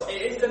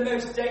the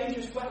most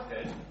dangerous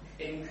weapon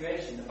in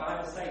creation. The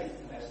Bible says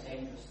it's the most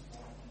dangerous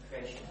weapon in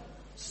creation.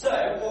 So,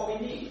 what we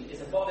need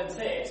is a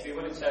volunteer to be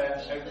willing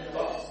to open the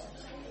box.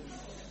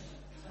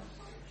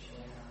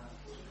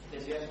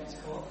 Lydia, do you want to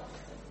come up?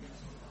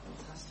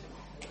 Fantastic.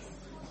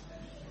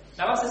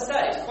 Now, as I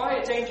said, it's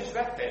quite a dangerous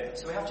weapon,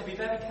 so we have to be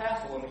very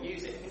careful when we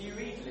use it. Can you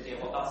read, Lydia,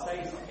 what that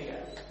says on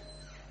here?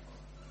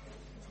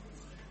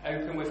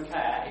 Open with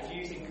care, if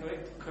used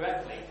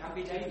correctly, can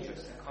be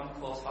dangerous and can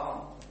cause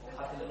harm. We'll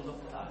have a little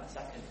look at that in a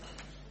second.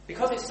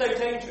 Because it's so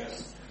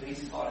dangerous, we need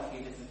to put on a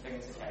few different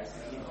things, okay? So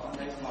you've got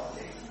those models.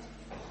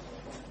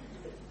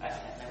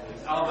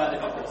 I'll learn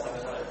about this.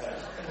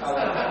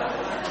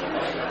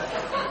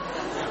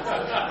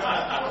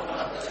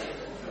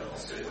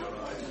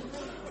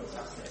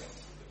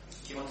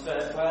 Do you want to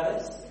wear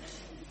this?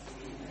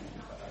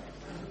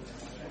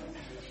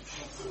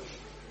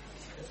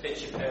 It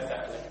fits you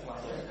perfectly.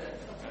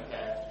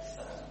 Okay.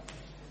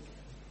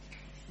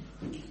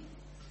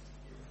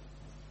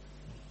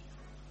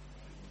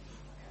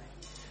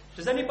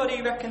 Does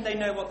anybody reckon they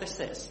know what this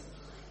is?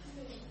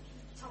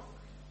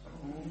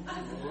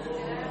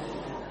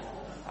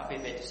 That'd be a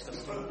bit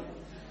disgusting.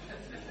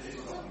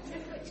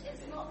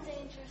 It's not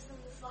dangerous in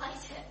the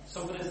slightest.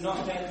 Something that's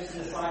not dangerous in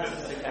the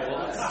slightest. Okay, well,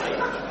 let's see.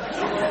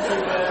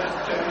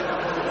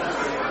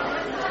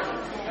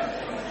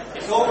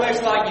 It's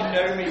almost like you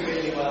know me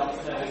really well.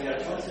 There we go.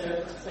 Do you want to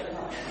take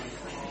that?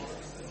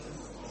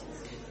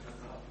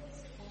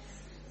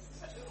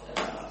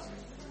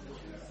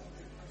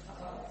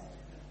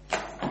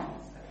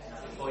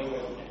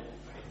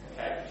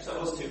 Okay, so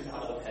us two can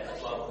have a look at it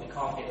as well, but we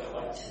can't give it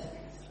away.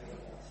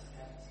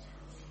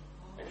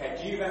 Okay,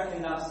 do you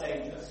reckon that's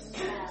dangerous?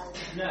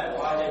 No,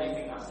 why don't you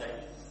think that's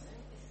dangerous?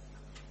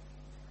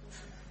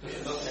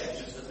 Doesn't look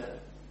dangerous, does it?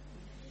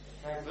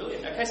 Okay,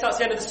 brilliant. Okay, so that's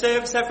the end of the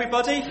service,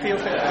 everybody. Feel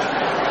free.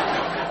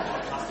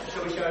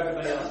 Shall we show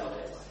everybody else what it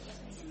is?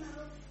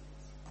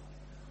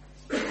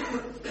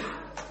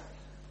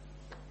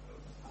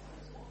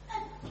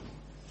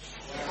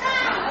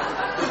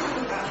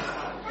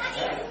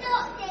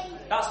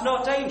 That's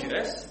not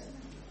dangerous.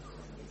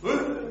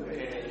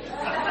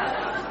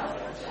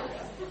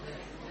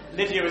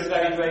 Lydia was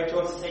very brave. Do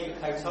you want to take your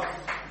coat off?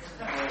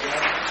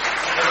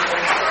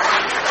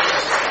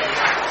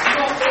 It's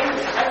not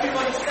dangerous.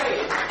 Everybody's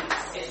saying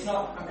it's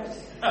not.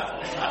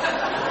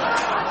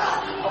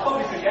 I'll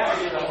probably forget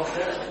you that whole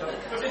service.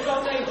 It's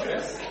not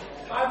dangerous.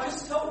 But I've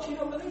just told you,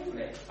 not believe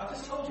me. I've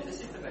just told you this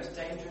is the most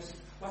dangerous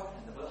weapon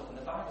in the world. And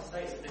the Bible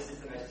states that this is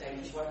the most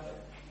dangerous weapon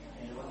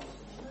in the world.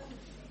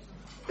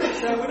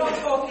 So we're not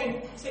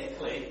talking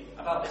particularly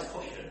about this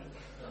cushion,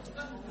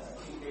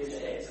 as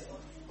it is.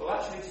 We're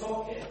actually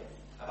talking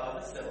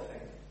about this little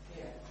thing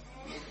here,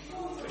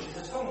 which is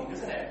the tongue,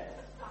 isn't it?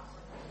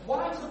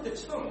 Why could the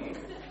tongue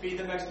be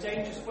the most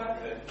dangerous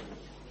weapon in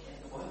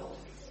the world?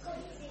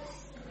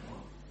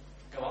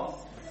 Go on.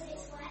 Because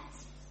it's wet.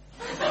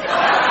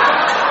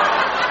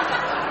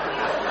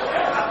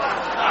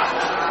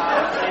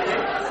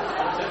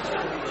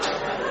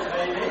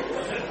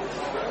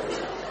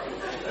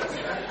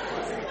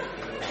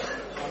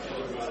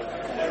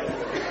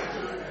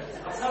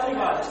 I'll tell you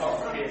why the tongue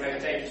could be a very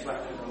dangerous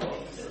weapon in the world.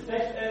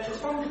 The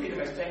tongue could be the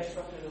most dangerous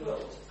weapon in the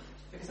world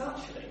because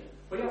actually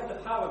we have the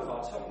power of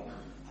our tongue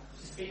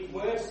to speak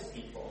words to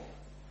people,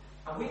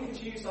 and we could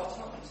use our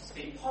tongue to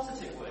speak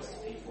positive words to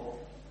people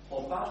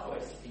or bad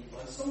words to people,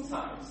 and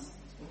sometimes,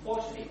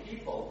 unfortunately,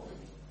 people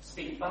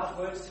speak bad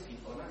words to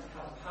people, and that can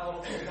have a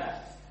powerful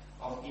effect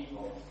on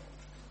people.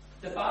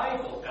 The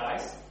Bible,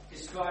 guys,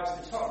 describes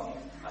the tongue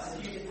as a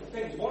few different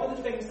things. One of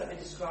the things that they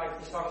describe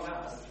the tongue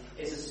as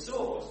is a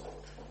sword.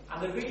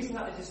 And the reason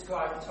that they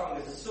describe the tongue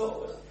as a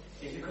sword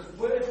is because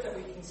words that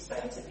we can say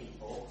to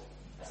people,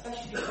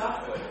 especially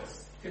bad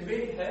words, can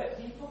really hurt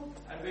people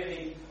and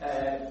really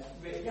hurt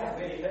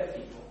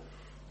people.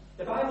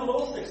 The Bible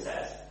also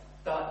says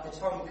that the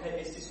tongue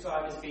is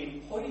described as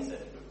being poison.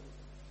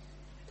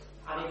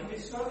 And it can be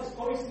described as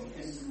poison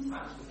because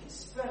sometimes we can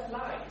spread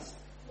lies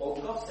or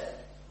gossip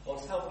or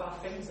tell bad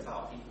things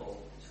about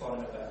people to one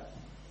another.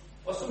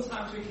 Or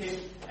sometimes we can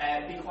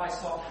be quite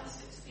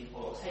sarcastic to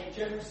people or take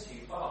jokes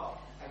too far,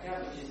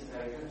 again, which isn't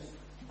very good.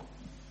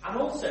 And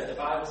also the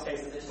Bible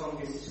says that the tongue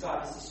is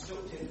described as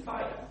destructive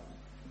fire,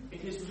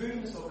 because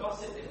rumours or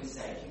gossip that we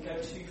say can go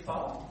too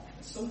far.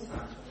 And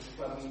sometimes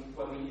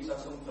when we use our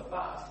tongue for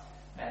bad,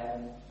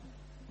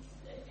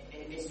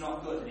 it's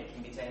not good and it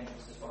can be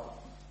dangerous as well.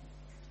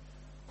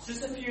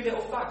 Just a few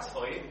little facts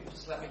for you.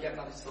 Just let me get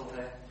that still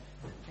there.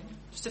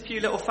 Just a few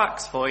little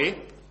facts for you.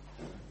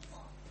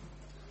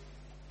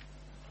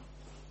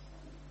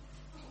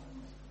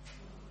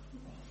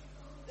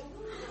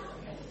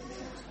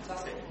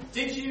 Fantastic.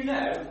 Did you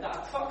know that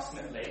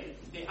approximately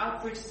the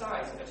average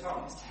size of a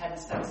tongue is 10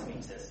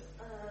 centimetres?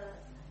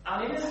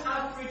 And in an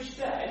average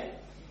day,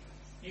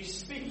 you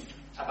speak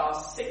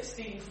about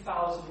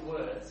 16,000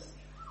 words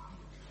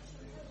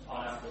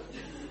on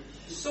average.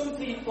 Some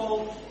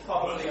people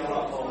probably are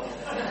not more.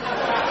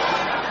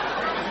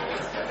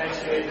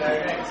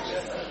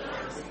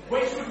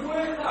 Which would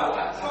work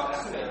out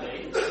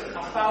approximately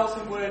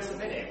 1,000 words a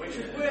minute, which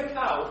would work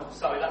out,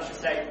 sorry, that should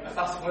say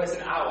 1,000 words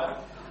an hour,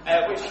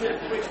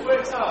 which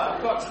works out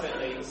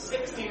approximately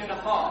 16 and a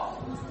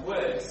half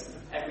words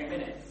every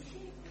minute.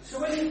 So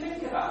when you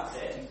think about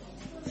it,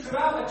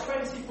 throughout a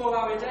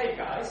 24-hour day,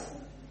 guys,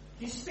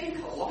 you speak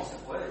a lot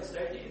of words,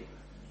 don't you?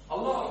 A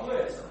lot of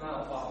words come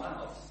out of our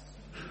mouths.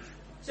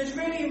 So it's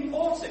really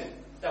important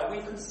that we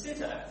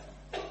consider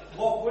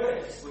what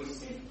words we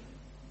speak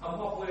and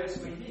what words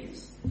we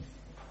use.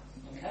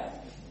 Okay?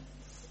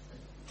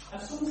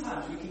 And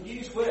sometimes we can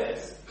use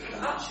words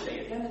that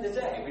actually, at the end of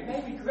the day, we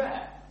may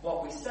regret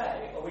what we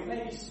say, or we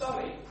may be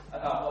sorry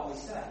about what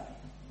we say.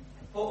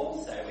 But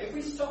also, if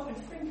we stop and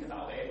think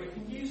about it, we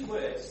can use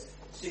words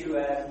to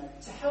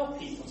help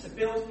people, to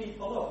build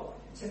people up,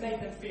 to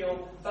make them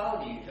feel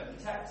valued and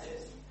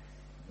protected.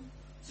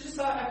 So just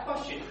a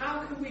question,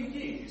 how can we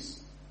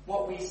use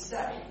what we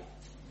say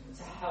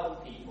to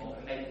help people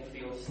and make them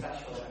feel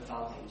special and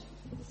valued?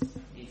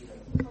 Ethan?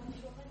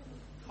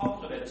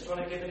 Compliments. Do you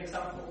want to give an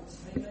example?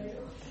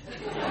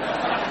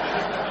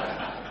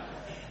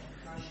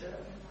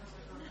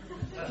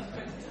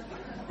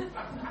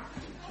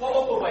 What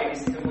other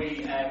ways can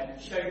we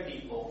show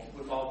people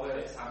with our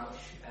words how much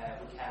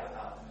we care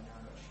about them and how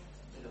much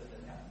we love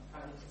them?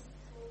 Yeah.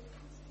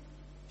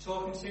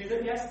 Talking to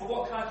them, yes, but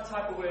what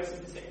type of words in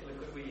particular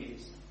could we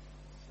use?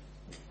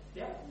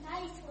 Yeah?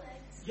 Nice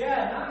words.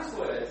 Yeah, nice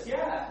words,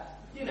 yeah.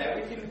 You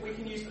know, we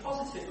can use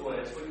positive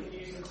words, we can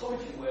use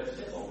encouraging words,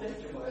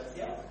 uplifting words,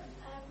 yeah?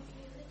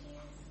 You could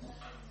use your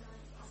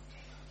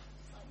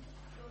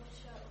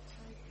shirt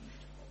very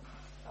beautiful.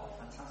 Oh,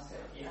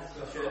 fantastic. Yes,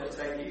 your shirt is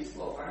very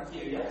useful, thank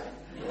you, yeah?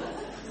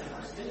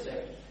 Absolutely.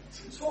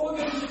 So what we're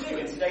going to do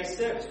in today's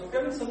service, we're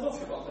going to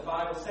look at what the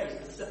Bible says,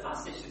 because it's a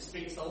passage that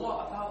speaks a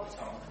lot about the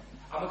tongue.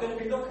 And we're going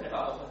to be looking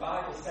about what the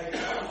Bible says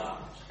about that.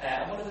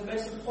 And one of the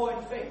most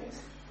important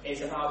things is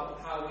about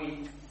how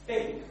we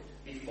think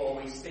before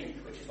we speak,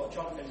 which is what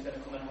Jonathan's going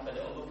to come and have a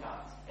little look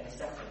at in a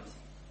second.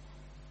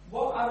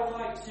 What I would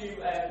like to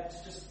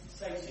just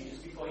say to you,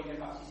 just before you go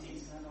back to your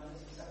seats, hang on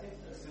just a second,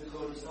 that's the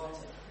recording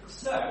started.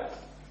 So,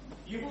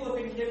 you will have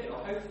been given,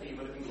 or hopefully you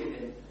would have been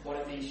given, one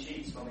of these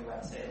sheets when we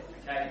went in.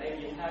 Okay,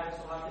 maybe your parents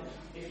will have them.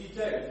 If you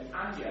don't,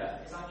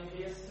 Anya, is Anya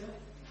here still?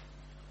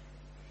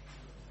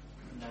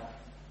 No.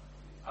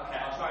 Okay,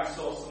 I'll try and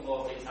sort some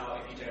more things out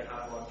if you don't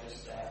have one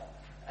just in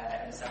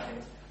a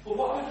second. But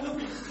what I would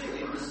love you to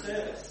do in the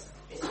service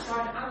is to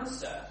try and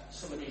answer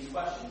some of these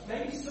questions.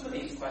 Maybe some of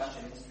these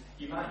questions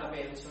you might not be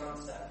able to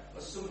answer,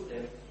 but some of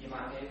them you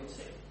might be able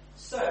to.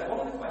 So, one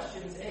of the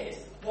questions is,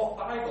 what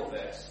Bible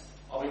verse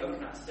are we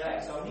looking at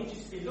today? So I need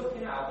you to be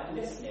looking out and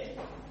listening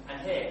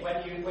and hear.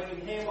 When you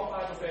hear what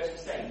Bible verse we're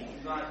saying, you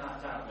can write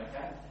that down,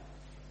 okay?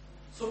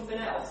 Something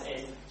else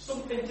is,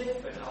 something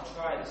different I'll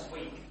try this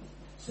week.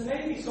 So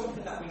maybe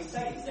something that we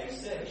say in today's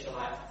service, you're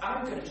like,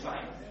 I'm going to try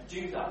and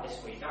do that this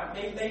week.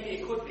 Maybe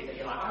it could be that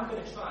you're like, I'm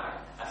going to try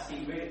and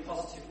speak really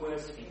positive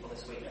words to people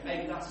this week. And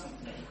maybe that's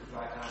something that you could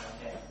write down on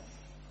here.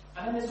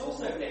 And then there's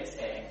also bits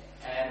here,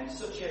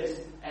 such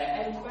as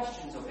any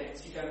questions or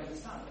bits you don't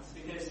understand.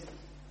 Because,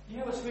 you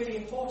know what's really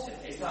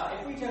important is that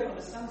if we don't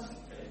understand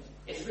something,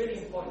 it's really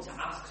important to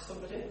ask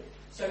somebody.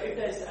 So if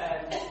there's,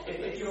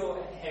 if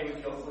you're here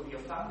with your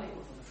family,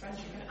 with your friends,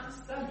 you can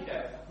ask them, you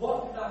know,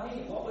 what did that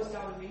mean? What was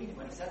Darren meaning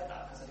when he said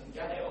that? Because I didn't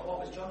get it. Or what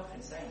was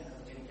Jonathan saying because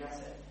I didn't get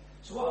it?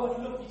 So what I would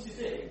love you to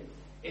do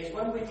is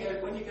when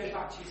you go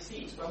back to your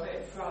seats, when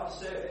we're throughout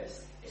the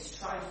service, is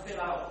try and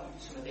fill out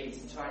some of these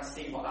and try and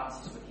see what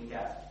answers we can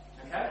get.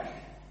 Okay?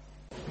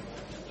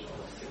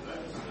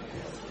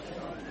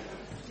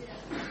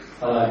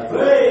 Hello.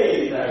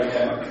 Hey, there we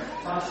go.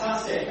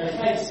 Fantastic.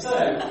 Okay,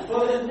 so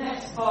for the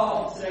next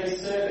part of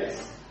today's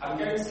service, I'm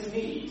going to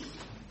need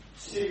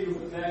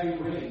 2 very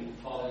willing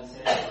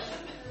volunteers.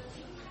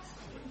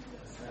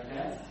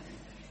 Okay?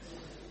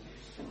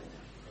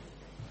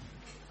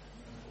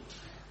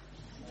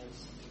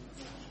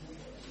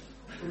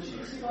 Would you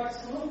 2 like to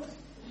come up?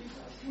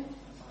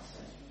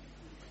 Fantastic.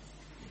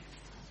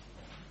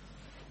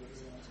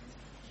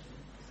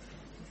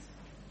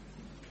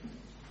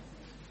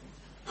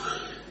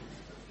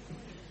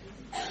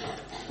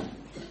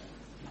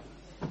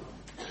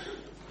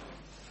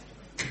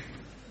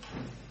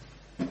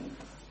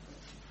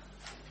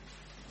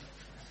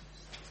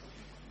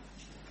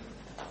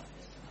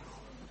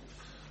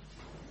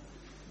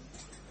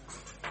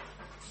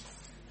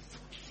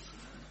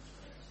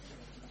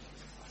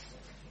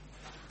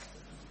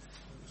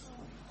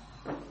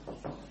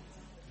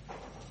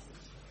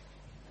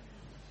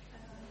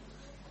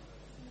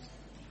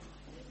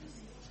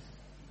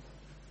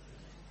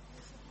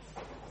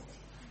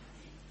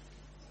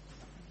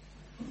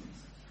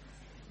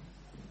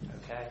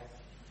 Okay.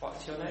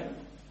 What's your name?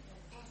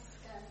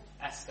 Esther.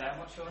 Esther.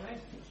 What's your name?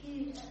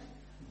 Judah.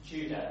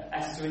 Judah.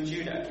 Esther and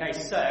Judah. Okay,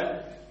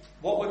 so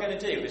what we're going to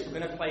do is we're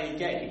going to play a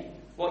game.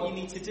 What you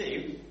need to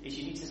do is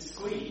you need to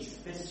squeeze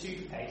this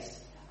toothpaste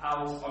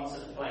out onto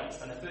the plate,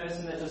 and the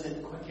person that does it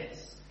the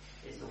quickest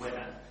is the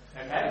winner.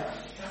 Okay?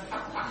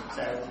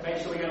 So make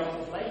sure we get off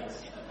the plates.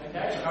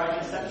 Okay, right in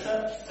the centre.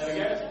 There we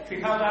go. Should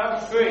we count down?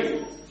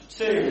 3,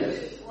 2,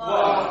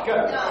 1, go.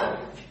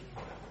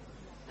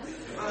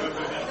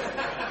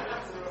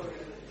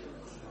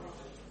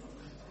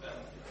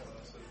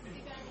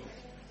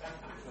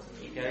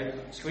 Keep going.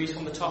 Squeeze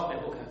from the top,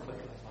 it will go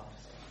quicker as well.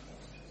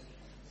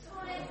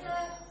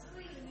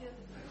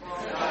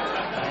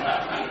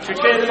 Should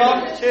we cheer them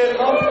on? Cheer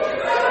them on?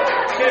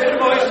 Cheer for the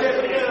boys, cheer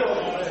for the girls.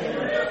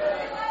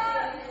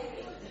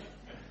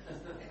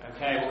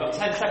 Okay, we've got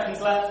 10 seconds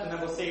left, and then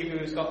we'll see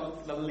who's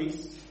got the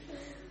least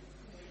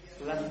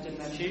left in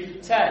their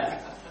tube. 10,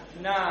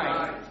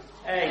 9,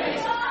 8,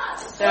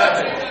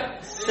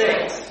 7,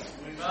 6,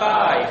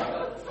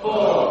 5,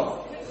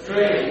 4,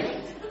 3,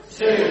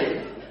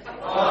 2,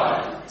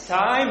 1.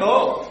 Time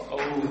up. Oh.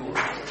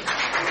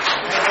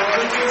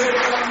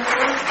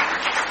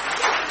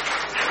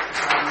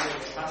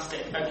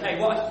 Fantastic. Okay,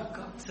 what I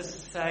forgot to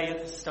say at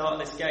the start of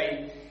this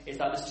game is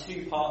that there's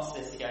 2 parts to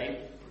this game.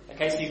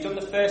 Okay, so you've done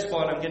the first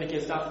one. I'm going to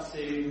give that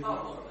to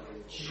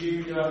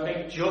Judah, I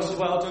think. Just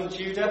well done,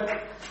 Judah.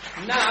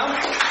 Now,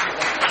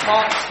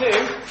 part 2.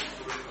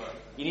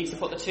 You need to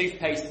put the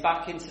toothpaste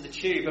back into the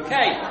tube. Okay, 3.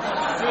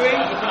 You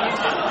can use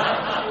it if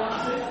you want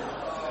to.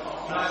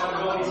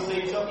 Now, roll your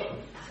sleeves up.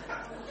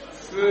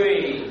 3,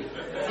 2,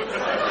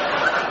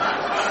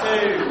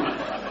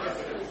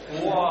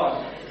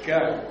 1,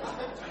 go.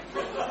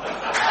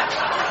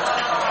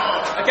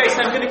 Okay, so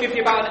I'm going to give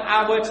you about an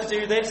hour to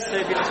do this. So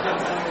if you just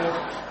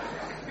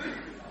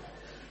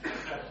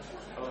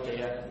Oh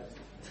dear.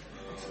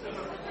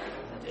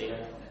 Oh dear.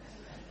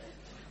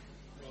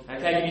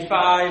 Okay, give me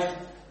 5,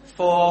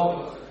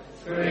 4,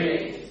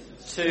 3,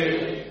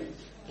 2,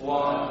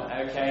 1.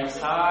 Okay,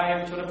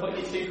 time. Do you want to put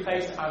your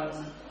toothpaste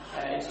and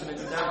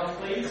instruments down,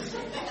 please?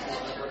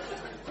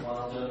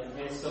 Well done.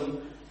 Here's some.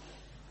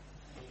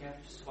 There you go.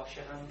 Just wash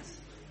your hands.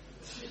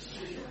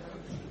 There you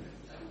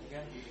go.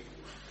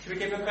 Should we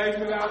give them both a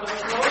round of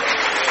applause?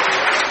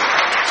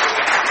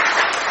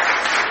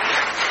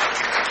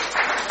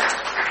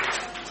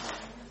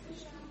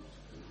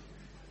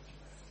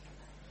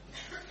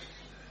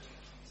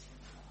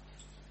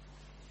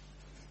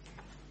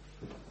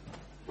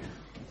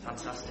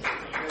 Fantastic.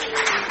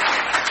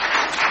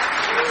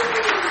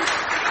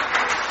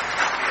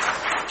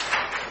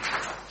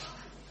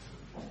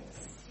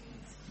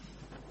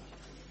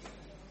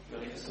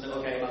 Really, just a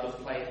little game I love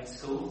playing in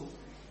school.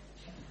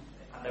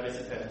 And there is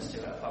a purpose to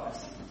it, I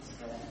promise.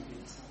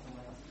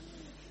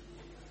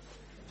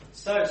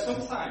 So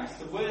sometimes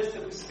the words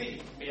that we speak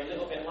can be a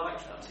little bit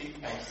like that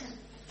toothpaste.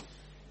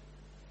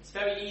 It's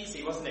very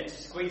easy, wasn't it, to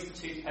squeeze the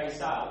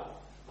toothpaste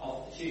out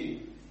of the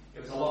tube.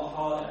 It was a lot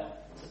harder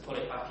to put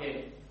it back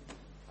in.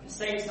 At the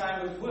same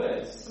time with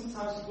words,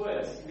 sometimes with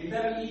words it can be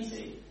very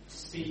easy to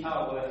speak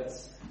out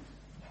words,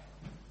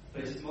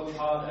 but it's much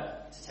harder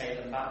to take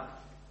them back.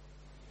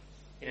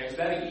 You know, it's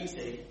very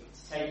easy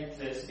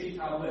to speak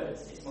out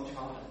words, it's much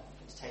harder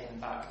to take them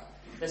back.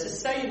 There's a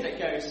saying that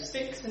goes,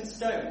 sticks and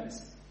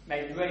stones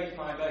may break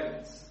my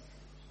bones,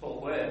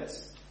 but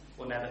words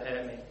will never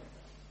hurt me.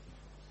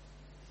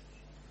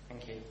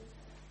 Thank you.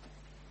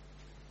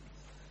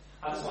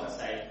 I just want to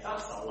say,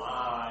 that's a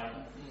lie.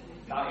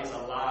 That is a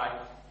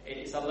lie.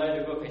 It's a load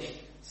of rubbish.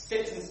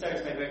 Sticks and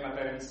stones may break my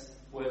bones,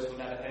 words will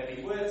never hurt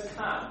me. Words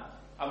can,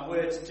 and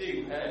words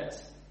do hurt.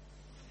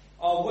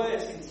 Our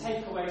words can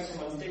take away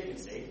someone's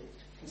dignity,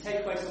 can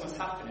take away someone's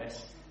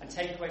happiness, and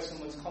take away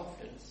someone's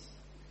confidence.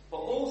 But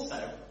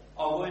also,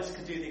 our words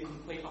can do the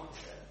complete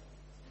opposite.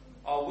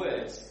 Our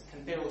words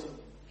can build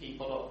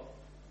people up.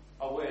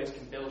 Our words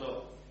can build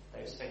up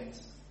those things.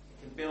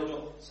 It can build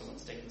up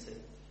someone's dignity,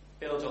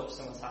 build up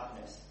someone's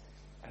happiness,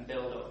 and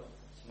build up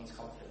someone's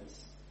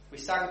confidence. We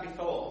sang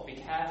before, be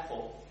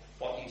careful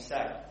what you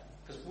say,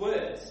 because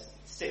words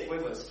stick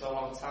with us for a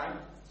long time.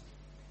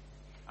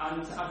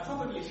 And I've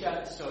probably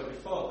shared this story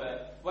before,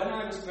 but when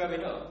I was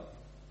growing up,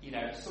 you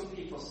know, some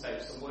people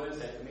spoke some words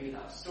there for me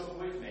that stuck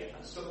with me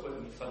and stuck with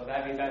me for a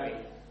very, very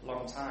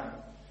long time.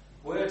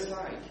 Words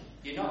like,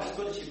 you're not as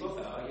good as your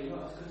brother, or you're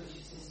not as good as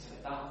your sister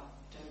at that.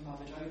 Don't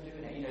bother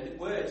doing it. You know, the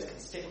words can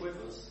stick with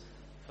us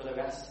for the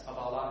rest of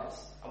our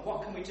lives. And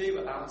what can we do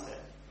about it?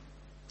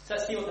 So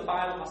let's see what the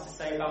Bible has to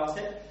say about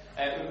it.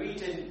 We're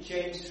reading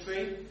James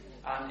 3,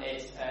 and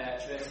it's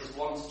verses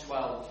 1 to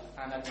 12.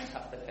 And I don't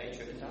have the page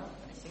written down.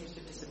 It seems to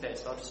have disappeared,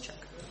 so I'll just check.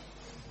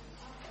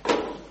 There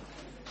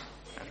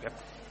we go.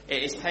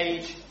 It is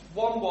page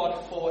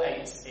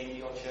 1148 in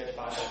your church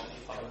Bible, if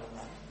you follow on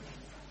that.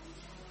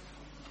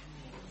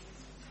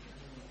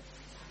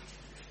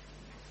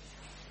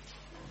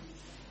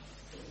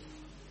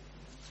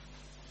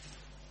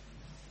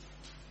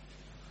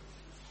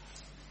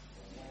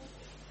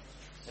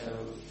 So,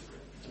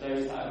 for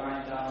those that are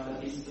writing down the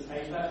pieces of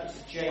paper,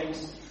 it's James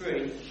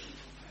 3,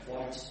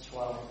 1 to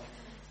 12.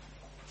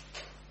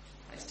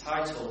 It's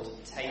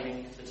titled,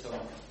 Taming the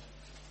Tongue.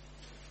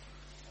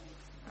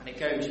 And it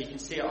goes, you can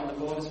see it on the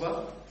board as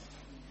well.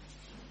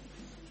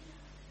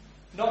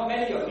 Not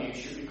many of you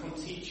should become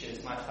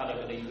teachers, my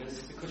fellow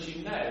believers, because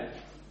you know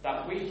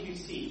that we who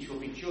teach will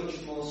be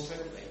judged more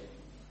strictly.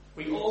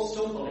 We all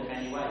stumble in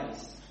many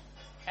ways.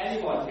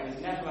 Anyone who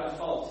is never at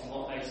fault in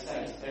what they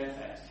say is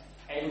perfect,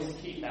 able to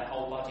keep their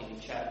whole body in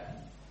check.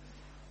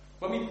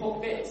 When we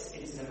put bits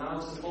into the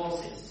mouths of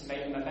horses to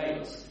make them obey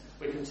us,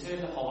 we can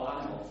turn the whole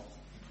animal.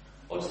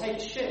 Or take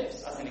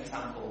ships as an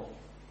example.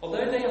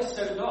 Although they are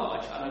so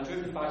large and are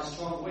driven by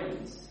strong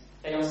winds,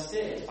 they are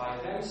steered by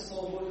a very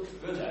small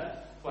rudder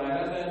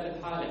wherever the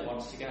pilot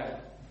wants to go.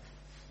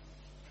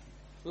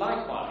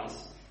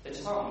 Likewise, the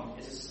tongue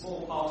is a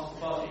small part of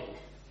the body,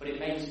 but it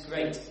makes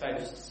great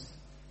boasts.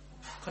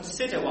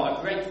 Consider what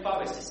a great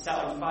forest is set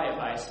on fire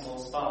by a small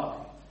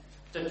spark.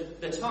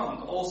 The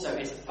tongue also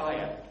is a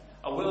fire,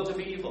 a world of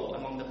evil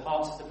among the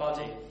parts of the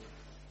body.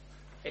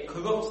 It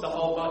corrupts the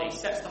whole body,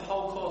 sets the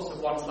whole course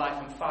of one's life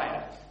on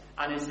fire,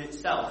 and is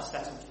itself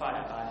set on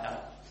fire by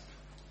hell.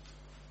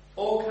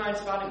 All kinds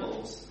of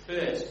animals,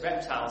 birds,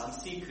 reptiles, and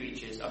sea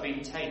creatures are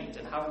being tamed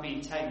and have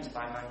been tamed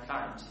by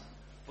mankind,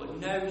 but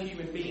no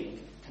human being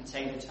can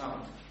tame the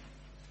tongue.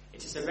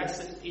 It is a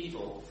restless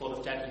evil full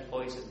of deadly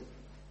poison.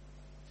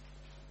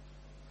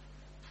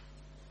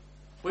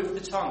 With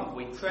the tongue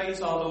we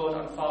praise our Lord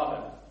and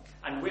Father,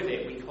 and with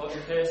it we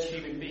curse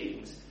human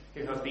beings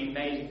who have been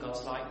made in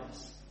God's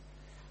likeness.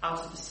 Out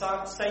of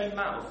the same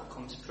mouth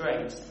comes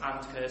praise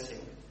and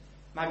cursing.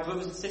 My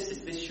brothers and sisters,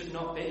 this should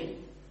not be.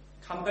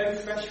 Can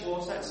both fresh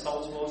water and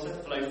salt water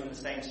flow from the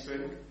same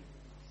spring?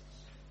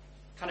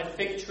 Can a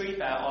fig tree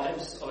bear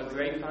olives or a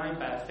grapevine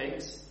bear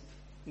figs?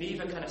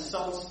 Neither can a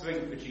salt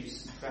spring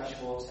produce fresh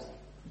water.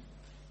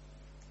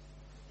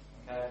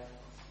 Okay.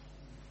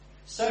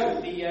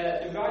 So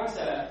the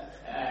writer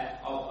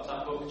of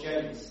that book,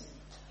 James,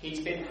 he's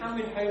been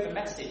hammering home a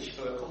message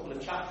for a couple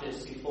of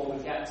chapters before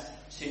we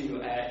get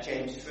to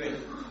James 3.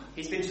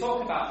 He's been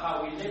talking about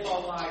how we live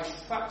our lives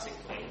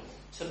practically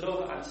to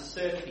love and to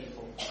serve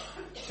people.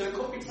 So it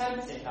could be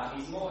tempting that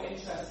he's more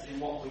interested in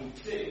what we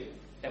do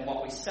than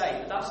what we say,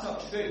 but that's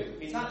not true.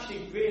 He's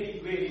actually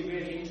really, really,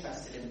 really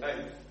interested in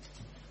both.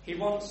 He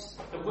wants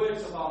the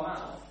words of our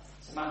mouth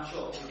to match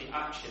up with the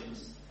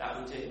actions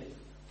that we do.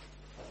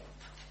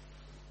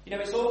 You know,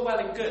 it's all well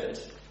and good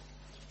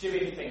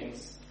doing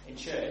things in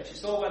church.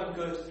 It's all well and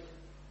good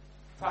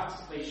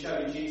practically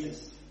showing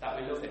Jesus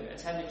that we love him,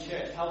 attending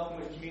church,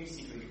 helping with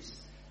community groups.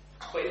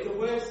 But if the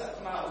words that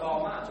come out of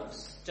our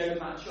mouths don't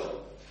match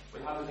up,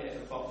 we have a bit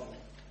of a problem.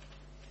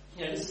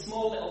 You know, this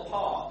small little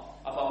part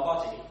of our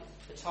body,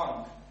 the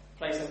tongue,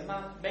 plays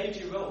a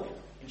major role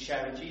in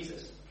sharing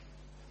Jesus.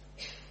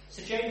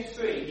 So James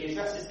 3, he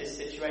addresses this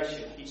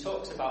situation. He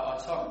talks about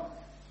our tongue.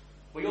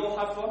 We all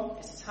have one.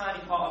 It's a tiny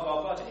part of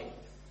our body,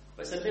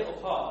 but it's a little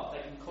part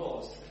that can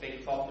cause a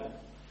big problem.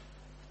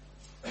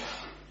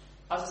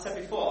 As I said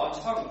before, our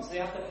tongues, they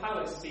have the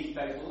power to speak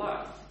both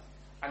life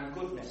and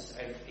goodness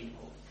over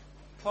people.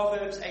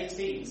 Proverbs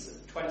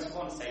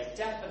 18:21 says,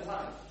 death and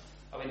life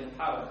are in the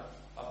power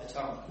of the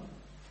tongue.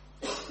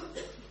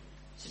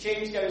 So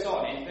James goes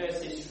on in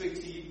verses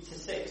 3 to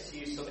 6 to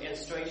use some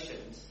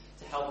illustrations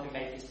to help him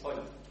make his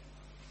point.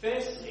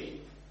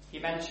 Firstly, he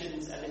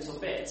mentions a little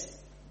bit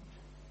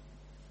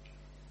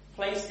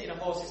placed in a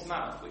horse's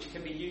mouth which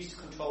can be used to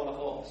control a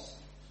horse,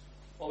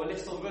 or a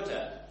little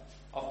rudder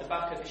off the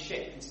back of a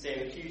ship can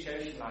steer a huge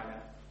ocean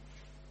liner,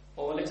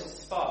 or a little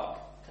spark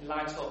can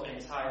light up an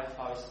entire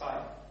forest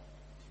fire.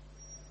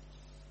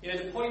 You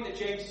know, the point that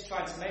James is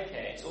trying to make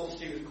here is all to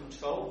do with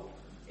control.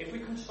 If we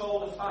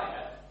control the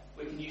fire,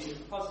 we can use it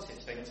for positive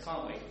things,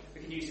 can't we?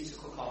 We can use it to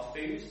cook our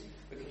food,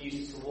 we can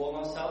use it to warm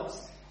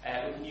ourselves,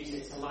 we can use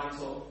it to light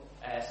up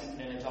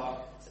something in a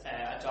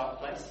dark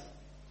place.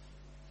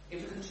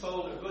 If we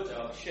control the rudder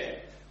of a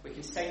ship, we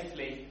can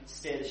safely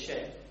steer the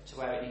ship to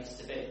where it needs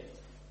to be.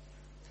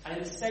 And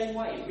in the same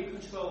way, if we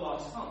control our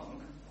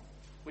tongue,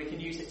 we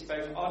can use it to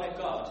both honour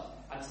God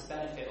and to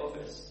benefit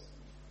others,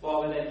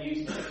 rather than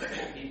using it to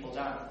put people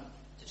down,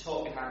 to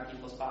talk behind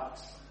people's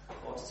backs,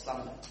 or to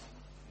slander.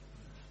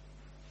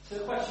 So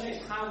the question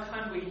is, how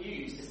can we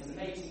use this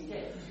amazing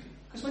gift?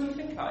 Because when you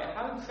think about it,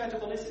 how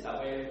incredible is it that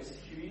we're able to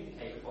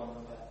communicate with one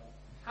another?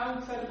 How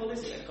incredible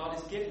is it that God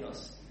has given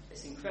us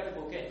this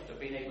incredible gift of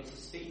being able to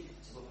speak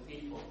to other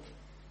people?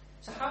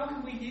 So how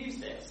can we use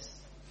this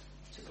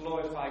to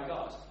glorify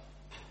God?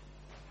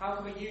 How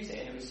can we use it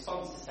in a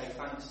response to say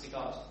thanks to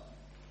God?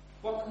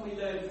 What can we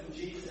learn from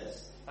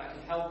Jesus that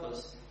can help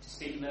us to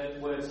speak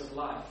words of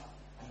life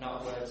and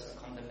not words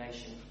of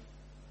condemnation?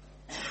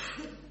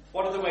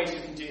 One of the ways we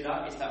can do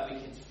that is that we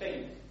can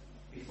think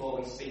before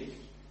we speak.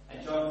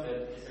 And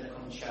Jonathan is going to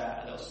come and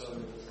share a little story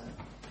with us.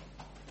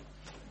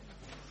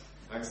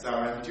 Thanks,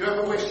 Darren. Do you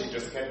ever wish you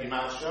just kept your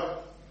mouth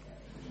shut?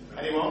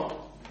 Anyone?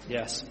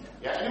 Yes.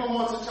 Yeah, anyone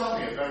want to tell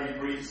me a very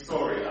brief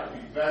story? I'd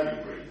be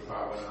very brief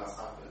about when that's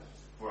happened,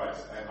 before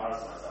I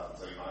embarrass myself and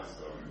tell you my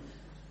story.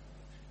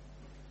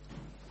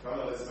 Come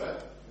on,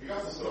 Elizabeth. Have you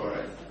got a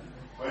story?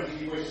 When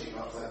did you wish you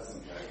not said some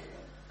cake?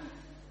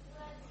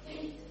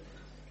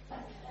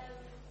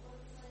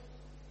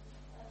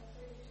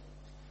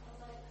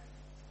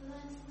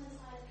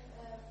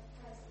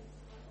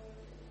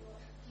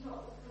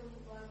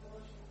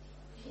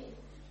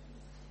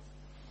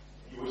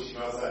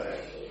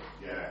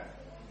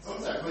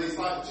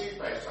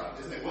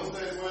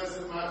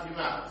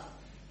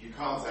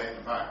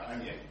 that,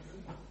 can you?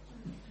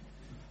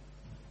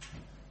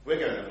 We're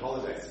going on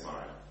holiday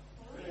tomorrow.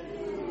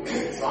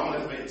 So I'm a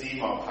little bit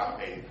demob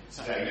happy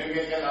today. Don't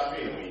get that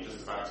feeling when you're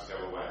just about to go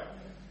away.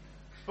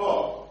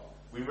 But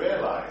we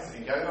realised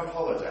in going on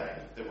holiday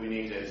that we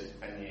needed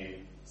a new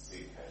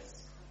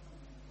suitcase.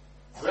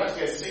 So we had to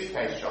go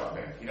suitcase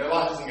shopping. You know,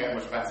 life doesn't get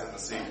much better than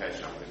suitcase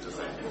shopping, does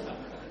it?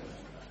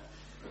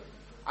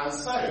 And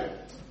so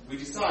we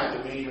decided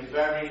that we need a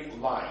very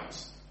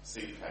light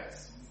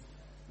suitcase.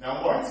 Now,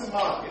 in Warrington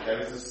Market, there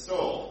is a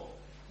stall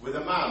with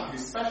a man who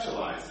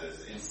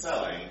specialises in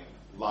selling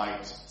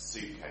light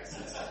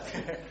suitcases.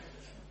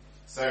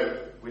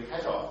 So we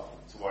head off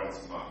to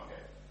Warrington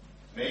Market.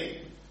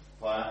 Me,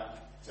 Claire,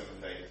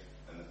 Timothy,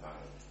 and the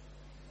family.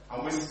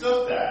 And we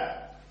stood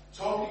there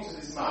talking to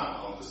this man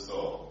on the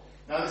stall.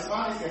 Now, this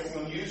man is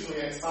getting unusually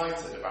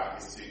excited about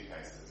his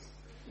suitcases.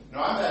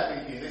 Now, I'm there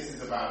thinking this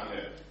is about,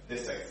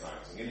 this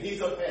exciting. And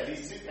he's up there,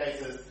 these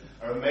suitcases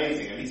are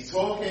amazing. And he's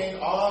talking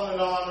on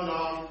and on and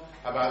on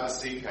about the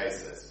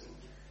suitcases.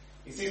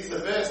 You see, it's the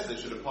verse that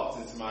should have popped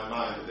into my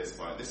mind at this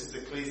point. This is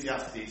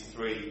Ecclesiastes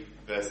 3,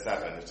 verse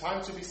 7. A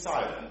time to be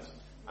silent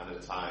and a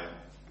time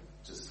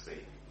to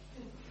speak.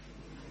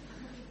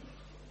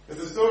 As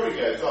the story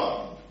goes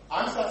on,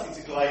 I'm starting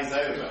to glaze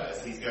over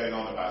as he's going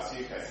on about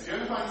suitcases. Do you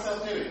ever find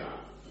yourself doing that?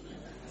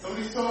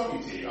 Somebody's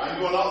talking to you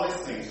and you're not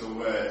listening to a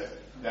word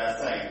they're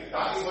saying.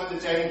 That is when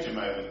the danger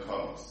moment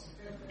comes.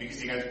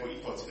 Because you're going to put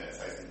your foot in it and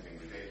say something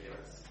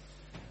ridiculous.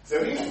 So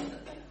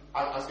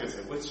I was going to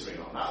say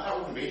wittering on that. That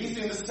wouldn't be. He's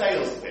doing the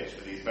sales pitch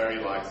for these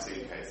very light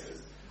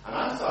suitcases. And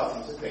I'm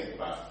starting to think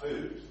about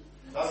food.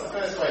 That's the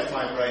first place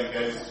my brain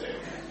goes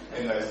to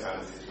in those kind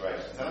of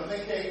situations. And I'm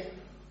thinking,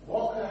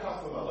 what could I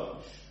have for my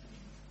lunch?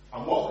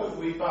 And what could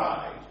we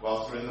buy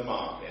whilst we're in the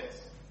market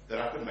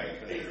that I could make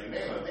for an evening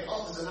meal? I think,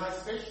 there's a nice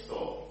fish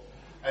stall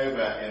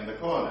over in the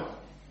corner.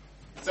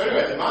 So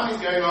anyway, the man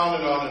is going on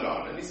and on and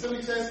on. And he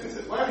suddenly turns to me and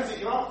says, where is it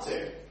you're off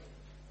to?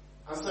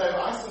 And so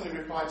I suddenly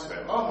replied to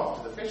him, I'm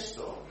off to the fish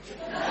store.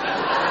 And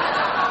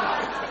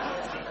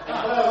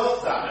Claire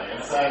looks at me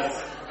and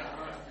says,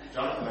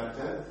 Jonathan, I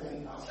don't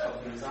think that's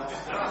what he was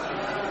asking.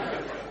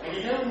 And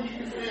you know when you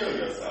can feel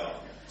yourself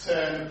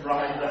turn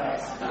bright red,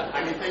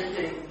 and you're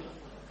thinking,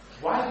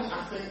 why didn't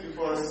I think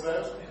before I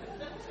spoke?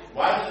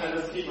 Why didn't I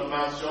just keep my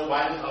mouth shut?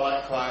 Why didn't I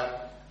let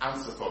Claire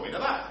answer for me? Now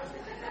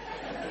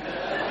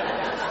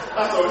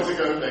that's always a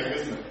good thing,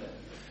 isn't it?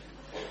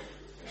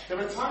 There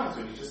are times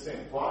when you just think,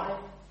 why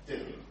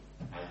didn't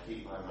I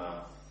keep my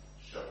mouth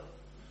shut?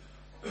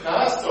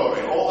 Now that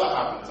story, all that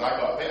happened is I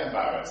got a bit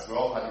embarrassed. We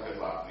all had a good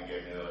laugh and he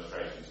gave me an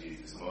illustration to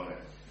use this morning.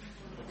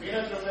 But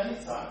there are many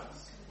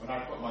times when I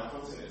put my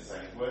foot in it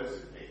saying words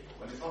with people,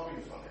 when it's not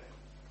being funny.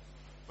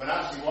 When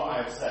actually what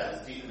I have said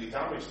has deeply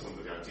damaged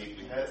somebody or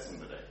deeply hurt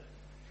somebody.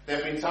 There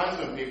have been times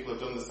when people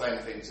have done the same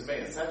thing to me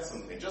and said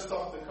something just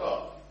off the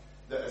cuff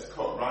that has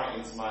cut right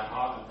into my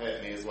heart and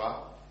hurt me as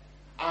well.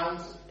 And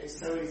it's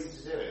so easy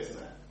to do it,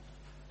 isn't it?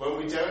 When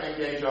we don't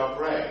engage our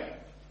brain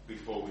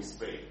before we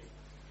speak.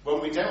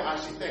 When we don't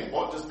actually think,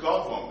 what does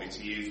God want me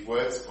to use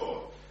words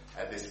for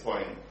at this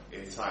point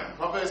in time?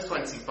 Proverbs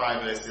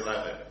 25 verse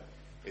 11,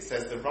 it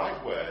says, the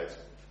right word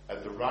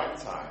at the right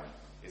time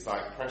is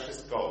like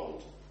precious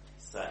gold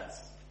set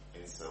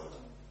in silver.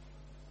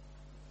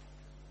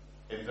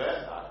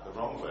 Invert that, the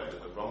wrong word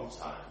at the wrong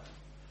time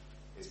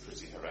is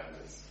pretty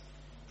horrendous.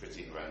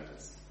 Pretty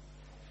horrendous.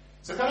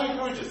 So can I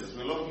encourage us as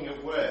we're looking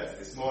at words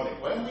this morning,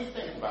 when we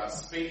think about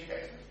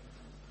speaking,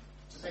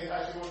 to think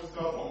actually what does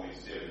God want me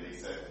to do in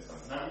these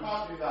circumstances? Now we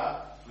can't do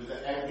that with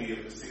every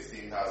of the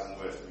 16,000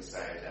 words we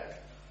say a day.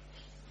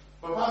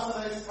 But perhaps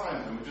at those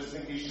times when we're just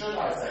thinking, should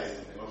I say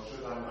something or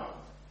should I not?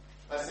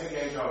 Let's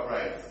engage our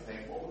brains and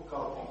think, what would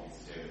God want me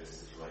to do in this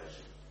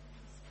situation?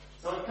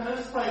 So can I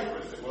just pray for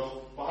us that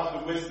we'll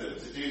have the wisdom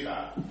to do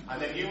that,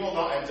 and that you will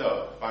not end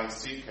up buying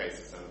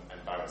suitcases and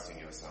embarrassing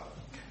yourself.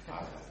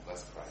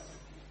 Let's pray.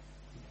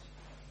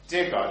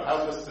 Dear God,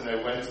 help us to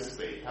know when to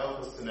speak. Help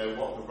us to know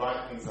what the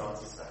right things are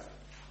to say.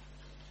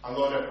 And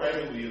Lord, I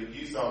pray that we will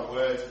use our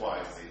words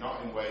wisely,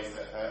 not in ways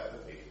that hurt other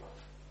people.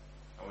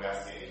 And we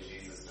ask it in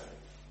Jesus' name.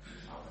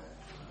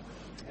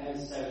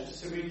 Amen. So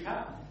just to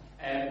recap,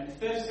 the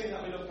first thing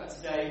that we looked at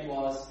today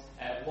was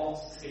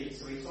what to speak.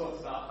 So we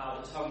talked about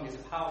how the tongue is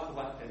a powerful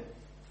weapon,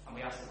 and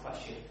we asked the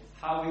question,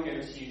 how are we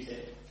going to use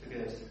it for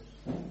good?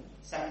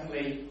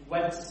 Secondly,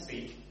 when to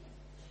speak.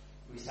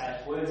 We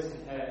said words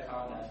can hurt,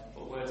 can't they?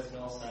 But words can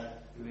also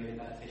be really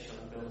beneficial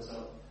and build us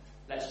up.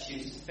 Let's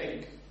choose to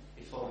think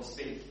before we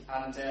speak.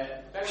 And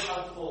very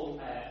helpful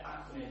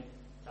acronym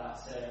that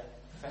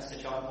Professor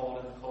John Hall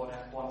in the corner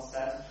once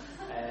said,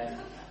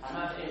 and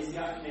that is the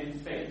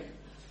acronym THINK.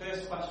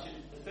 First question,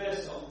 the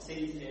first of the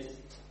T's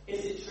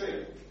is it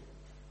true?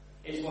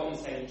 Is what you're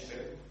saying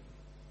true?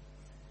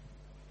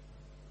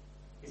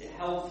 Is it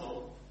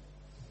helpful?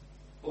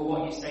 Will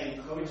what you say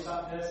encourage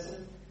that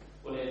person?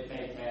 Will it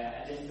make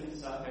a difference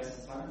to that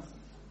person's life?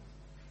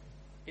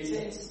 Is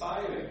it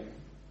inspiring?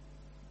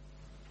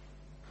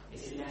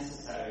 Is it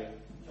necessary,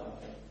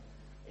 Jonathan?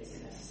 Is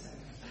it necessary?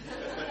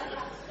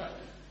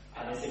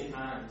 And is it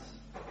kind?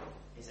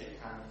 Is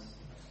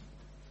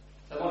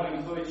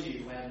encourage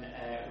you when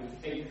we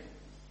think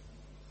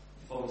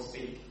before we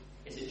speak.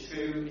 Is it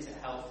true? Is it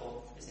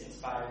helpful? Is it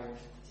inspiring?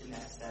 Is it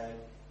necessary?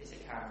 Is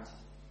it kind?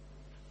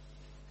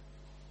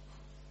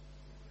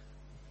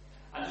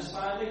 And just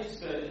finally,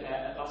 just for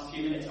the last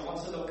few minutes, I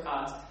want to look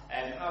at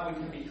how we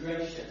can be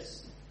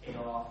gracious in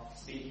our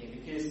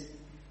speaking, because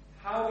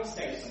how we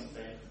say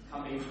something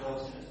can be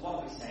important as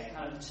what we say.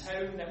 Kind of the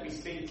tone that we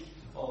speak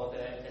or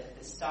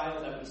the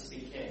style that we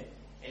speak in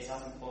is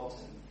as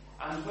important.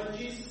 And when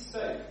Jesus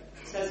spoke,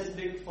 it says in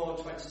Luke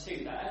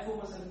 4:22 that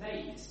everyone was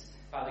amazed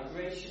by the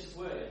gracious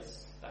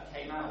words that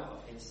came out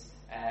of his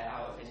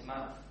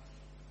mouth.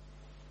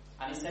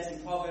 And it says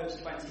in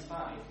Proverbs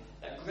 25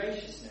 that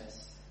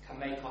graciousness can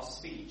make our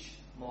speech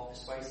more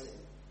persuasive.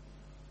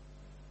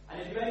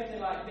 And if you're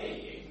anything like me,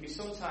 it can be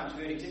sometimes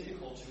really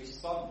difficult to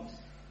respond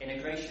in a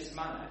gracious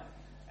manner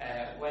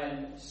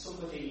when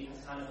somebody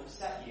has kind of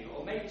upset you,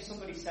 or maybe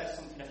somebody said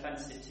something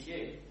offensive to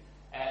you.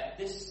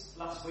 This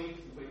last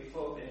week, the week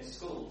before, I've been in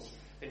schools,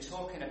 been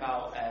talking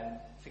about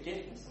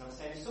forgiveness, and I was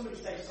saying, if somebody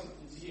says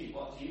something to you,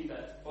 what do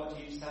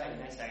you say?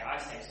 And they say, I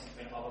say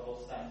something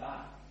horrible to them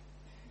back.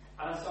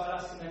 And I started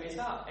asking them, is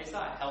that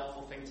a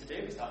helpful thing to do?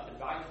 Is that the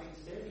right thing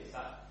to do? Is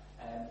that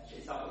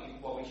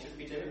what we should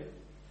be doing?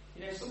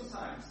 You know,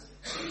 sometimes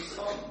to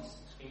respond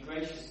in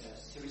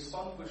graciousness, to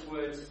respond with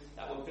words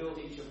that will build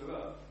each other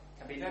up,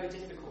 can be very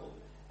difficult,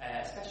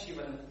 especially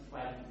when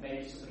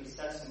maybe somebody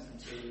says something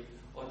to you,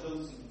 or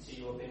done something to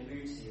you, or been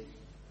rude to you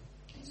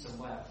in some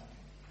way.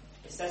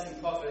 It says in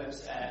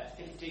Proverbs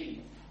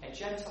 15, a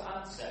gentle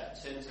answer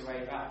turns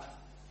away wrath,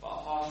 but a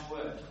harsh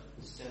word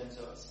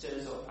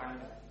stirs up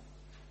anger.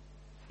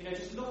 You know,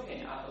 just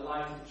looking at the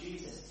life of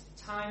Jesus,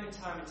 time and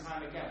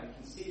time again, we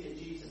can see that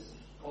Jesus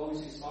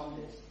always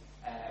responded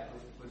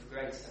with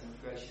grace and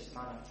with gracious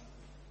manner.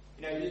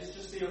 You know, it's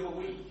just the other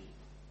week,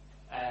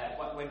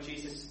 when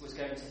Jesus was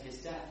going to his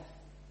death,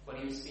 when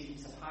he was speaking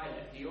to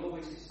Pilate, he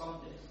always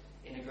responded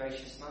in a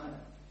gracious manner.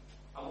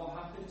 And what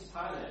happened?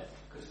 Pilate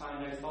could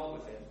find no fault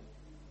with him.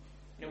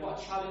 You know,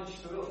 what a challenge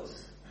for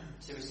us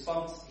to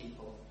respond to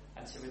people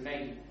and to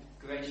remain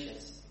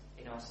gracious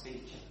in our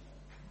speech.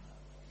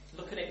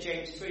 Looking at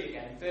James 3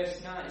 again, in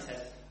verse 9 it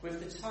says, with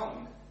the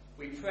tongue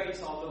we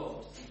praise our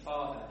Lord and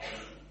Father,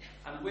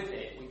 and with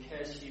it we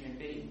curse human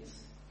beings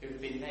who have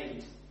been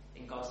made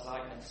in God's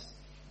likeness.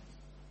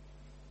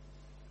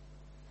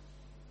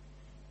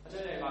 I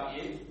don't know about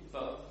you,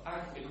 but I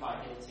can be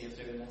quite guilty of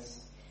doing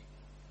this.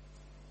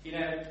 You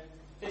know,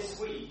 this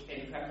week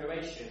in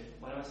preparation,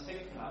 when I was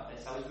thinking about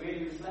this, I was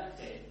really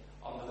reflecting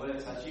on the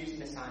words. I was using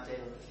this idea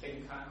of the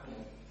THINK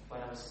acronym when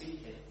I was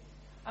speaking.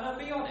 And I'll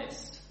be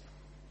honest,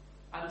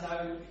 and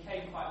I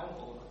became quite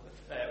humble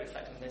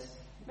reflecting on this.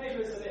 Maybe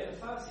it was a bit of a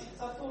fancy,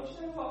 because I thought,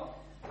 you know what,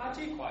 I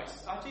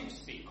do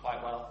speak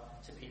quite well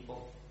to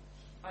people.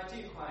 I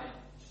do quite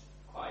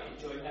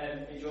enjoy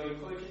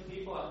encouraging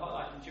people. I quite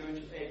like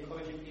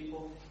encouraging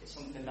people. It's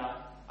something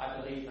that I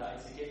believe that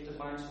it's a gift of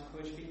mine to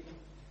encourage people.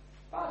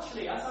 But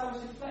actually, as I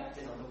was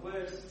reflecting on the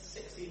words,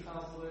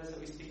 16,000 words that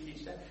we speak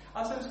each day,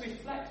 as I was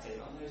reflecting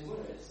on those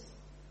words,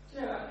 you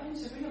know, I came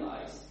to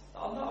realise that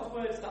a lot of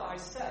words that I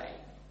say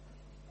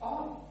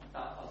aren't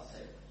that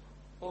positive,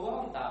 or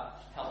aren't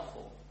that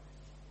helpful.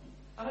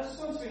 And I just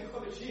want to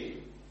encourage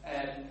you,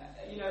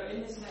 you know,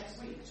 in this next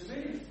week, to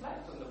really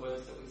reflect on the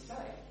words that we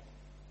say.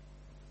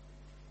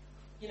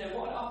 You know,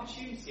 what an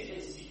opportunity it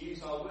is to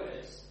use our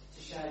words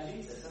to share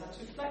Jesus. And I was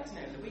reflecting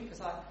over the week,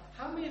 because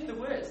how many of the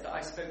words that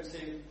I spoke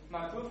to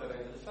my brother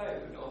over the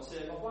phone, or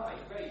to my wife,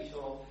 Rach,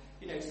 or,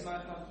 you know, to my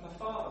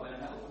father when I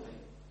met up with him,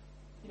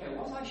 you know,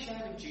 was I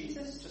sharing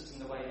Jesus just in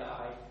the way that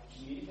I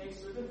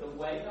communicated with him, the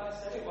way that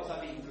I said it? Was I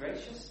being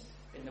gracious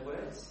in the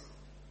words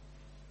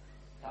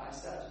that I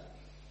said?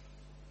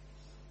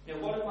 You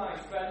know, one of my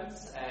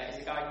friends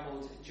is a guy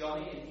called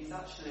Johnny, and he's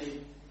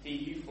actually the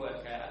youth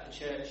worker at the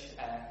church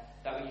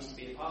that we used to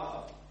be a part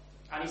of.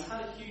 And he's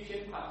had a huge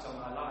impact on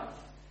my life.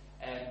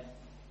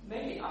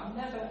 Maybe I've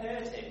never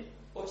heard him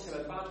utter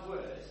a bad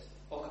word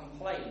or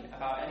complain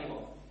about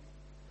anyone.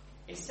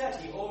 Instead,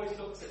 he always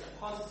looks at the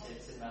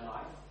positives in their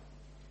life.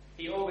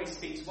 He always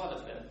speaks well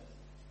of them.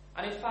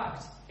 And in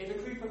fact, if a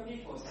group of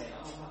people say,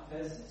 oh, that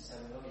person is so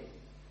annoying,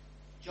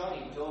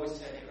 Johnny would always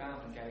turn it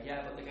around and go,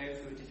 yeah, but they're going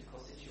through a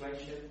difficult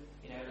situation.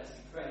 You know, let's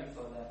be praying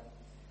for them.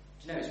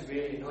 Do you know, it's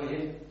really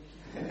annoying.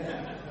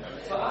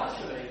 But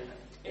actually,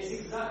 it's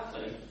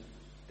exactly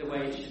the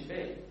way it should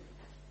be.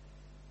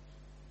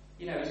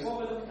 You know, it's what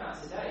we're looking at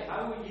today.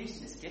 How are we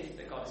using this gift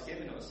that God has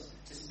given us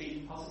to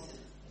speak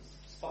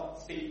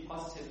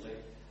positively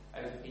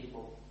over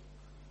people?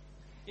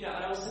 You know,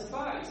 and I was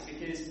surprised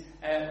because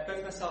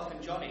both myself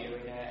and Johnny are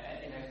in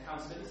a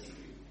accountability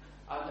group.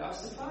 And I was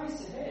surprised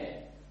to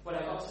hear, when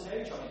I got to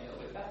know Johnny a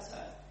little bit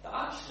better, that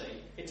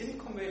actually it didn't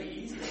come really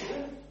easy to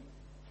him.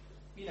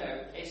 You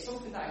know, it's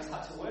something that he's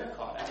had to work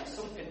on, and it's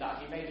something that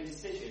he made a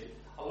decision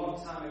a long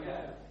time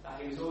ago that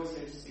he was always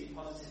going to speak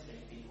positively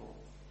to people.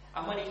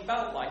 And when he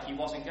felt like he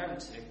wasn't going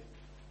to,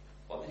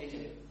 what did he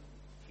do?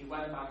 He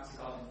went back to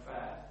God in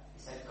prayer.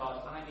 He said,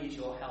 God, I need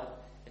your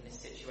help in this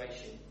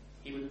situation.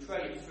 He would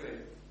pray it through.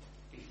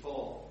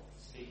 before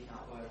speaking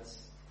out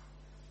words.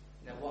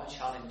 What a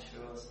challenge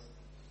for us.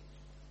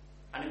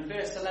 And in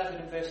verse 11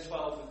 and verse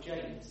 12 of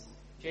James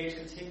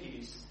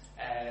continues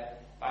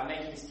by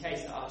making his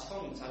case that our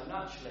tongues are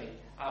naturally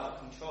out of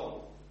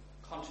control,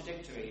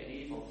 contradictory and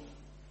evil.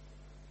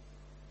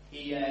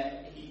 He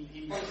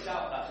pointed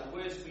out that the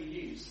words we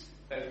use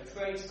both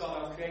praise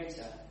God our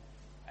Creator,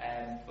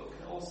 but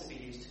can also be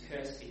used to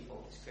curse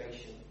people, His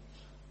creation.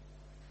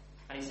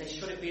 And he says,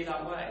 should it be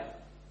that way?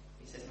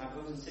 He says, my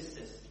brothers and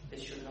sisters,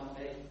 this should not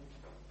be.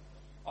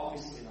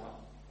 Obviously not.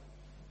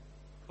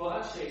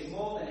 But actually, it's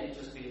more than it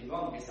just being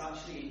wrong. It's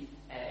actually,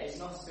 it's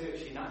not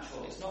spiritually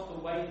natural. It's not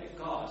the way that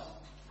God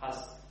has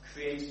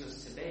created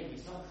us to be.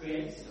 He's not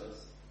created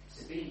us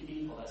to be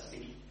people that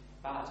speak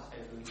bad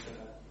over each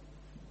other.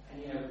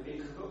 And, we've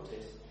been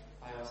corrupted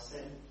by our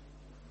sin.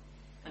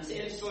 And to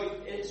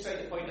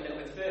illustrate the point a little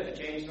bit further,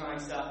 James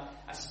writes that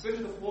a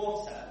spring of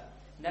water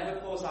never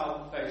pours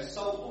out both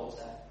salt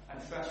water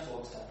and fresh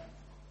water.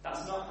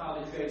 That's not how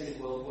the created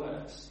world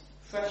works.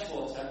 Fresh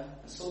water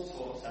and salt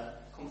water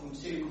come from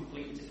two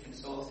completely different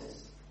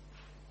sources.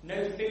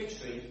 No fig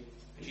tree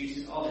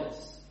produces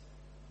olives.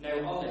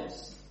 No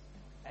olives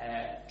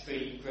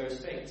tree grows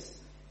figs.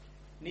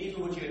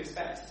 Neither would you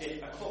expect to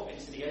dip a cup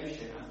into the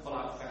ocean and pull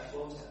out fresh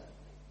water.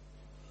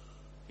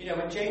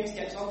 When James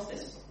gets onto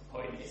this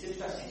point, it's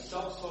interesting. He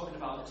stops talking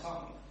about the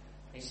tongue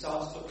and he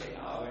starts looking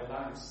at our own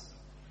lives.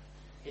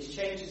 His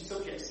change in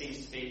subject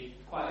seems to be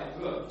quite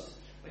abrupt,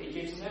 but he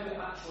gives no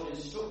actual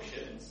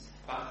instructions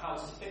about how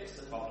to fix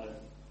the problem.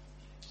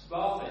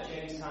 Rather,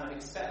 James kind of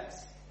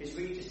expects his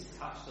readers to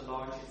catch the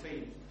larger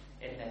theme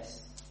in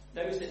this.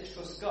 Those that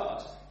trust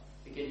God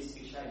begin to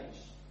be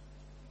changed,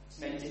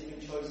 to make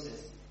different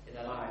choices in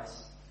their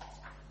lives.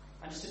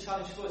 And just a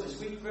challenge for us, as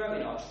we grow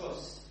in our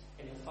trust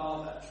in the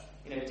Father,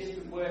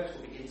 different words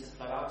will begin to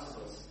flow out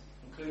of us,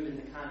 including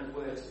the kind of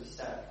words we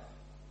say.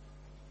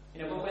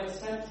 When we're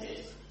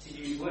tempted to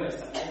use words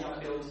that may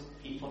not build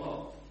people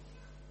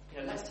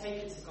up, let's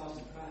take it to God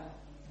in prayer.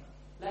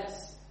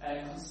 Let's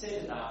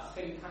consider that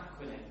think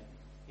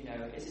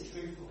acronym. Is it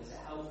truthful? Is it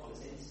helpful?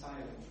 Is it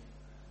inspiring?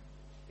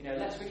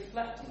 Let's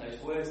reflect on those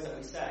words that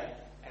we say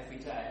every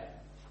day,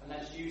 and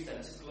let's use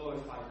them to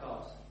glorify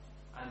God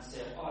and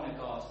to honour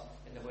God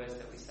in the words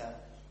that we say.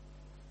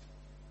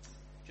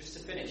 Just to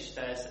finish,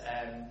 there's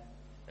a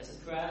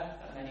prayer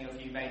that many of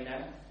you may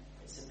know.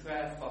 It's a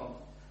prayer from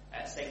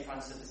St.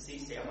 Francis of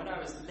Assisi. And when I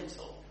was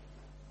little,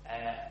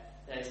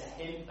 there's a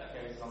hymn that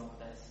goes along with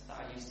this that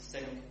I used to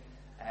sing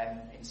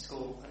in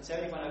school. And it's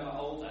only when I got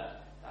older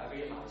that I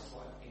realised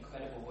what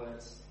incredible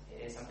words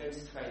it is. I'm going to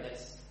pray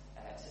this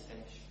to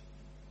finish.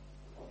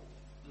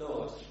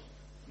 Lord,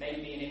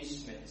 make me an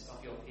instrument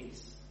of your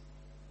peace.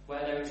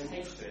 Where there is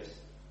hatred,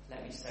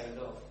 let me sow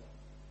love.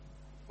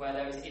 Where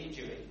there is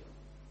injury,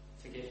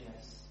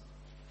 forgiveness.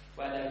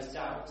 Where there is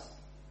doubt,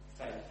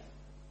 faith.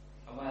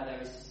 And where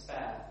there is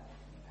despair,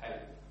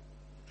 hope.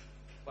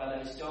 Where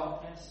there is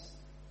darkness,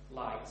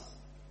 light.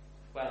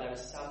 Where there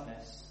is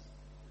sadness,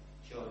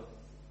 joy.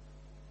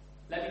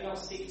 Let me not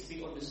seek to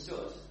be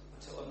understood,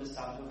 but to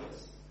understand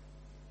others.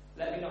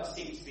 Let me not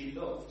seek to be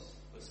loved,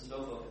 but to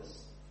love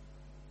others.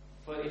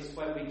 For it is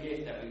when we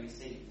give that we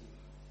receive.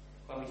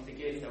 When we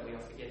forgive that we are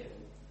forgiven.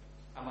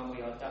 And when we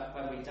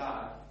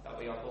die that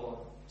we are born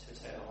to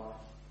eternal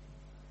life.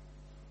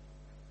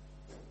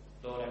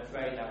 Lord, I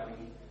pray that we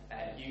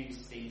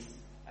use these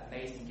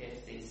amazing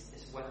gifts,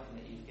 this weapon